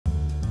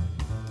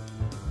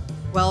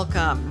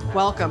Welcome,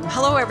 welcome.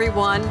 Hello,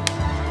 everyone.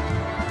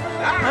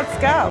 Let's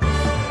go.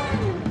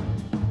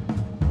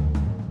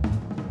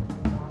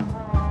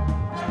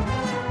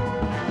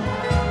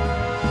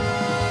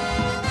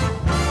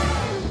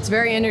 It's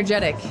very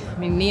energetic. I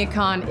mean,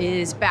 NeoCon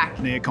is back.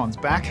 NeoCon's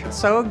back.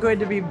 So good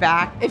to be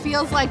back. It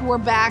feels like we're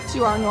back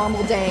to our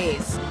normal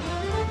days.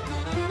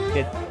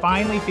 It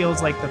finally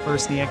feels like the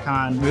first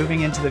NeoCon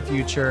moving into the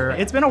future.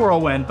 It's been a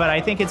whirlwind, but I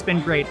think it's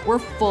been great. We're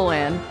full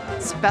in.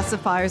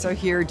 Specifiers are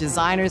here,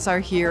 designers are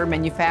here,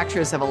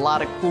 manufacturers have a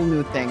lot of cool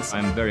new things.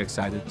 I'm very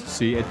excited to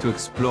see it, to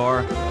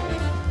explore.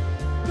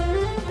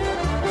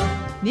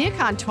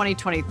 NeoCon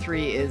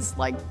 2023 is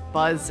like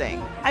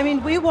buzzing. I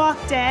mean, we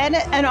walked in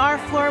and our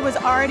floor was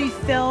already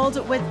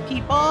filled with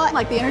people.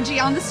 Like the energy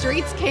on the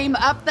streets came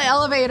up the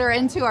elevator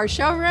into our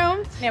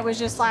showroom. It was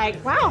just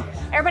like, wow,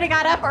 everybody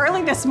got up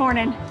early this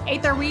morning,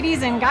 ate their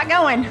Wheaties and got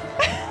going.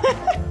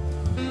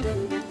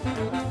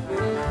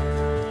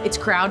 It's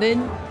crowded,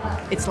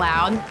 it's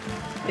loud,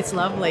 it's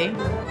lovely.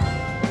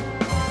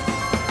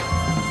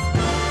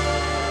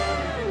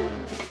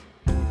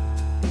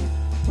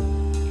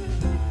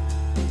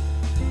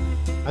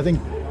 I think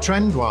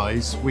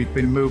trend-wise, we've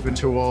been moving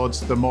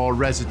towards the more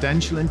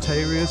residential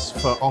interiors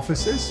for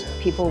offices.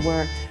 People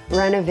were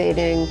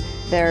renovating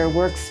their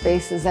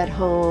workspaces at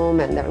home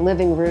and their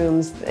living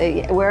rooms,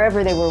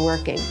 wherever they were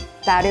working.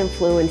 That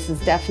influence is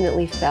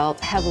definitely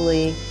felt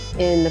heavily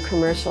in the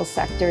commercial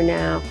sector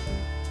now.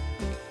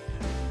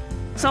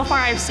 So far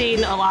I've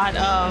seen a lot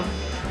of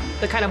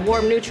the kind of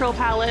warm neutral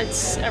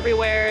palettes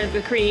everywhere,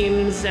 the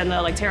creams and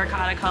the like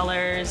terracotta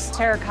colors.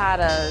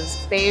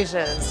 Terracottas,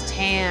 beiges,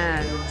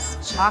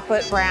 tans,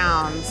 chocolate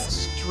browns.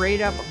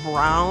 Straight up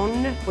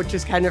brown, which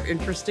is kind of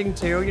interesting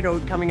too, you know,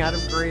 coming out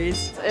of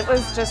Greece. It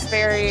was just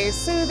very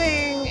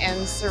soothing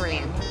and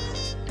serene.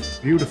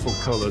 Beautiful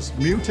colors,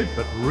 muted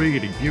but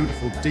really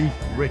beautiful, deep,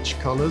 rich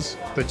colors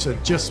that are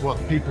just what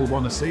people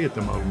want to see at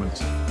the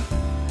moment.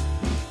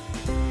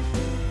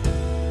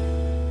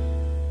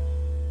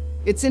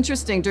 It's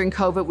interesting, during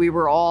COVID, we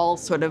were all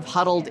sort of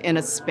huddled in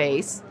a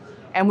space,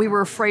 and we were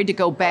afraid to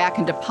go back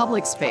into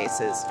public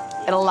spaces.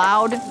 It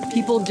allowed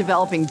people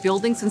developing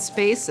buildings and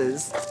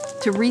spaces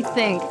to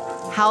rethink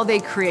how they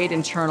create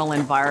internal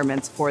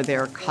environments for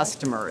their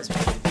customers.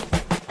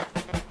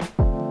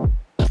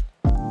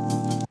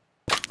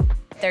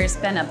 There's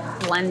been a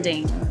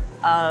blending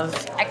of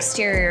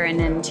exterior and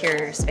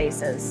interior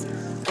spaces.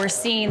 We're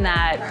seeing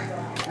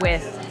that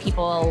with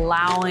people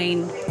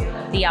allowing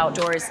the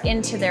outdoors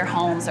into their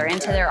homes or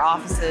into their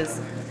offices,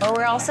 but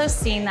we're also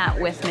seeing that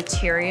with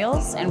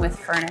materials and with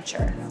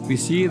furniture. We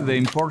see the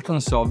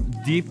importance of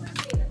deep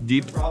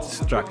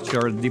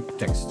structure, deep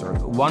texture.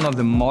 One of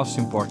the most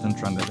important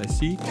trends that I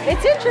see.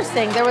 It's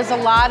interesting. There was a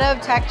lot of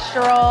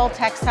textural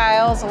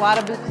textiles, a lot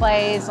of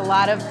bouclés, a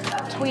lot of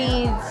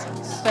tweeds,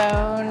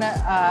 stone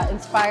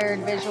inspired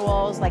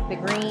visuals like the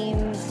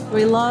greens.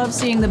 We love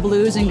seeing the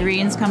blues and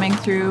greens coming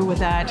through with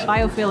that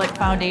biophilic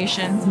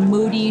foundation,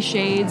 moody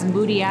shades,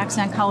 moody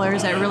accent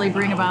colors that really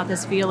bring about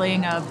this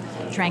feeling of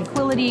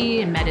tranquility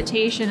and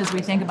meditation as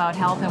we think about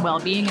health and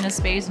well-being in a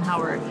space and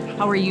how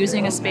we're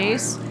using a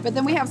space. But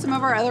then we have some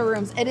of our other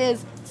rooms. It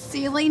is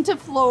ceiling to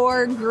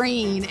floor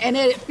green, and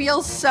it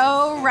feels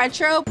so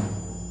retro.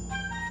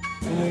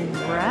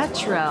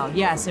 Retro,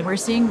 yes, and we're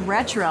seeing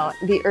retro.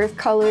 The earth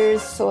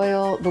colors,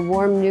 soil, the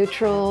warm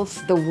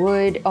neutrals, the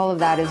wood, all of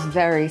that is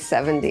very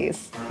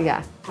 70s,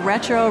 yeah.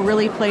 Retro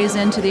really plays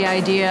into the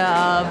idea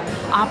of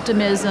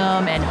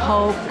optimism and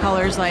hope,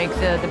 colors like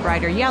the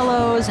brighter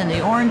yellows and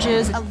the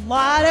oranges. A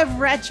lot of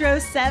retro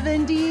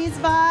 70s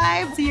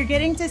vibes. So you're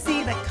getting to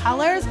see the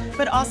colors,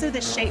 but also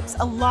the shapes.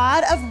 A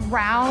lot of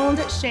round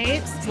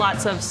shapes.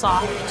 Lots of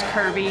soft,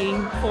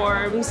 curvy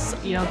forms,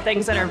 you know,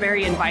 things that are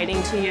very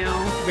inviting to you.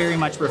 Very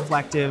much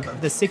reflective of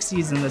the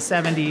 60s and the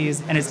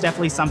 70s, and it's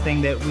definitely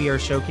something that we are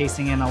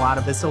showcasing in a lot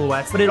of the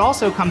silhouettes, but it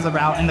also comes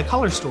about in the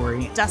color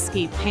story.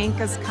 Dusky pink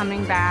is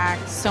coming back.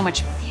 So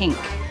much pink,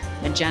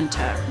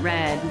 magenta,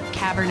 red,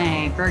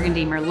 Cabernet,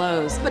 Burgundy,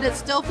 Merlots. But it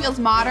still feels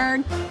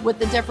modern with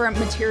the different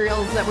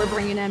materials that we're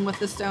bringing in with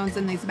the stones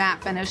and these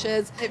matte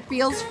finishes. It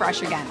feels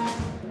fresh again.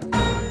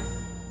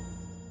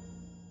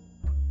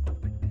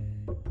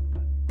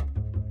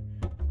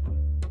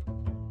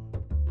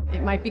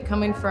 It might be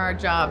coming for our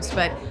jobs,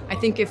 but I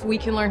think if we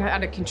can learn how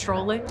to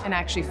control it and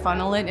actually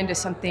funnel it into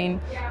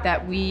something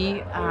that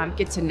we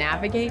get to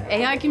navigate,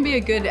 AI can be a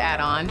good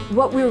add-on.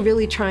 What we're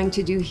really trying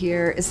to do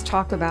here is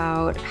talk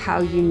about how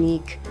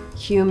unique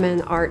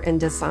human art and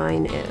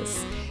design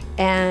is,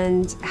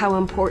 and how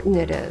important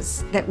it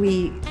is that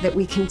we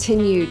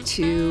continue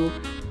to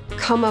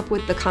come up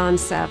with the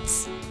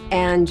concepts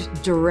and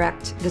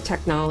direct the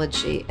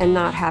technology and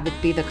not have it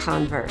be the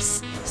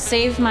converse.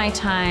 Save my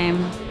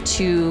time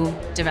to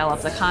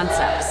develop the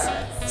concepts.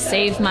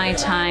 Save my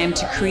time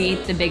to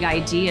create the big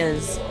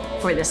ideas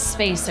for this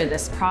space or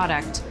this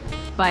product.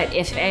 But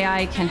if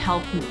AI can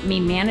help me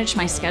manage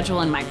my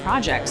schedule and my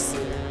projects,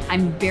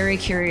 I'm very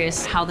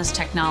curious how this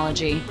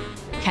technology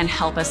can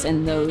help us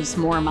in those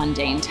more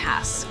mundane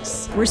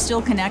tasks. We're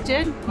still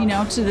connected,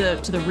 to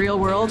the real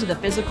world, to the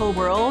physical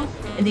world,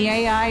 and the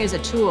AI is a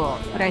tool.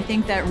 But I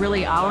think that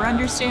really our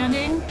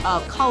understanding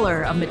of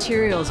color, of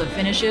materials, of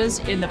finishes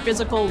in the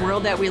physical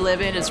world that we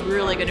live in is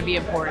really going to be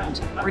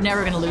important. We're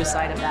never going to lose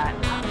sight of that.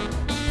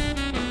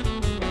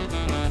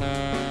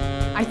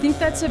 I think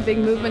that's a big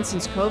movement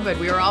since COVID.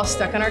 We were all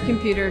stuck on our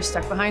computers,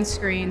 stuck behind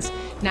screens.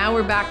 Now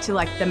we're back to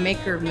like the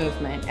maker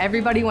movement.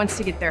 Everybody wants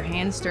to get their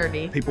hands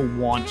dirty. People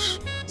want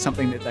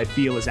something that they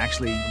feel is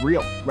actually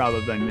real rather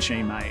than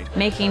machine made.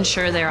 Making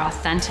sure they're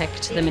authentic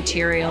to the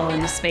material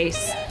and the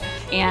space,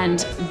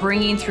 and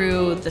bringing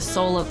through the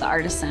soul of the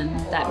artisan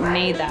that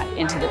made that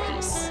into the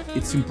piece.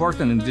 It's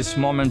important in this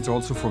moment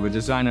also for the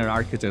designer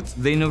architect,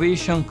 the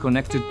innovation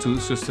connected to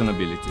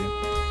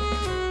sustainability.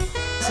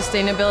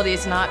 Sustainability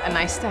is not a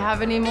nice to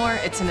have anymore,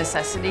 it's a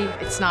necessity.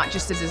 It's not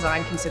just a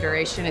design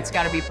consideration, it's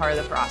got to be part of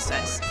the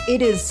process.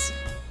 It is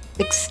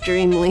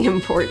extremely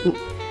important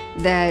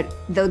that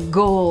the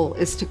goal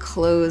is to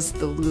close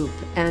the loop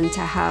and to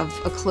have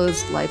a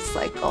closed life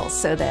cycle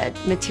so that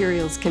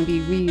materials can be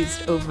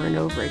reused over and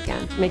over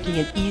again. Making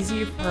it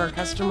easy for our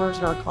customers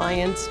and our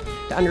clients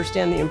to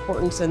understand the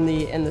importance and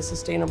the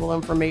sustainable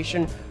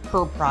information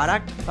per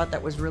product. I thought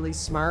that was really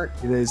smart.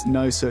 There's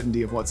no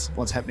certainty of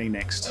what's happening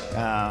next,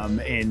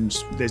 and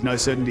there's no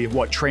certainty of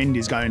what trend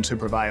is going to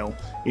prevail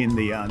in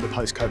the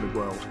post-COVID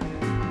world.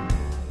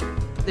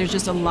 There's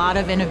just a lot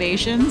of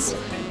innovations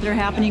that are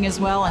happening as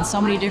well in so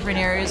many different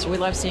areas. We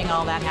love seeing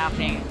all that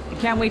happening. I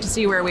can't wait to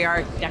see where we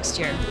are next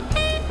year.